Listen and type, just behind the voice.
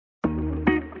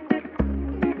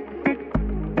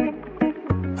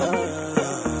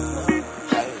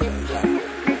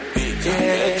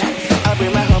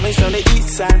from the east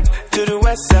side to the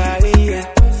west side, yeah.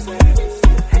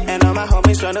 And all my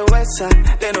homies from the west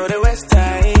side, they know the west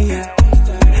side, yeah.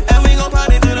 And we gon'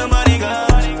 party till the money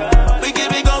gone. We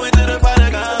keep it going till the party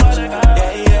gone.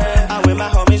 Yeah, yeah. I'm with my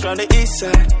homies from the east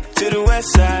side to the west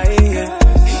side, yeah.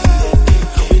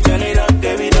 We turn it up,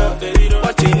 baby, up.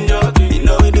 Watching up, you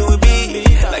know we do it big.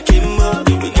 Like Kimbo,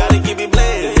 we gotta keep it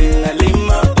blazing. Like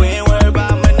Lima, we ain't worried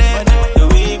about my name. Here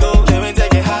we go, can we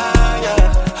take it higher,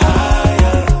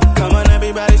 higher? Come on,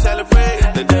 everybody celebrate.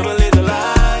 The devil is a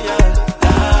liar,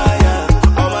 liar.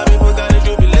 All my people gotta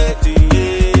jubilate,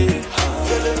 yeah.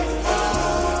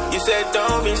 You said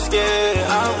don't be scared,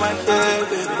 I'm right there,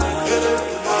 baby.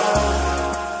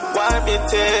 Wipe your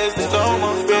tears, there's no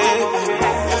more fear, baby.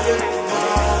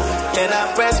 Can I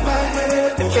rest my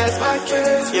head and catch my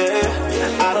kids,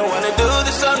 yeah. I don't wanna do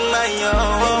this on my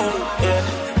own, yeah.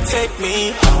 Take me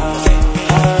home, take me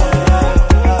home.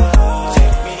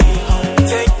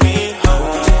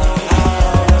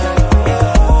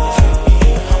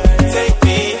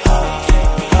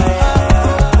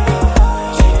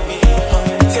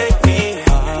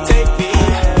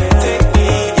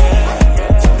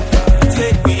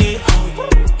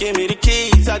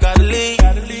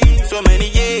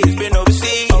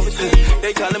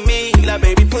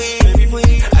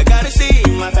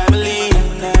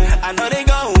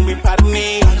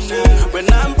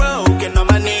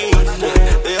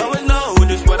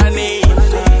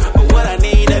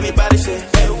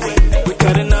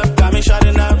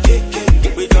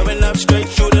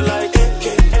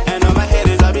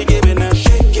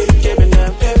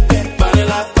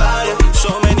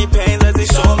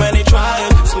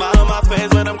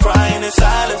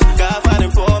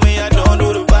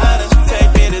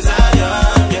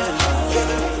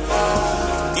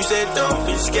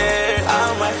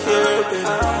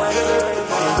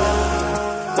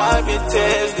 Wipe your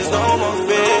tears, there's no more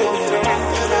fear.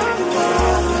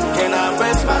 Can I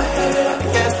rest my head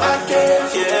against my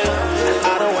kids,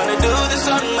 yeah. I don't wanna do this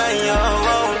on my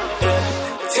own,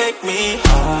 yeah. Take me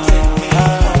home.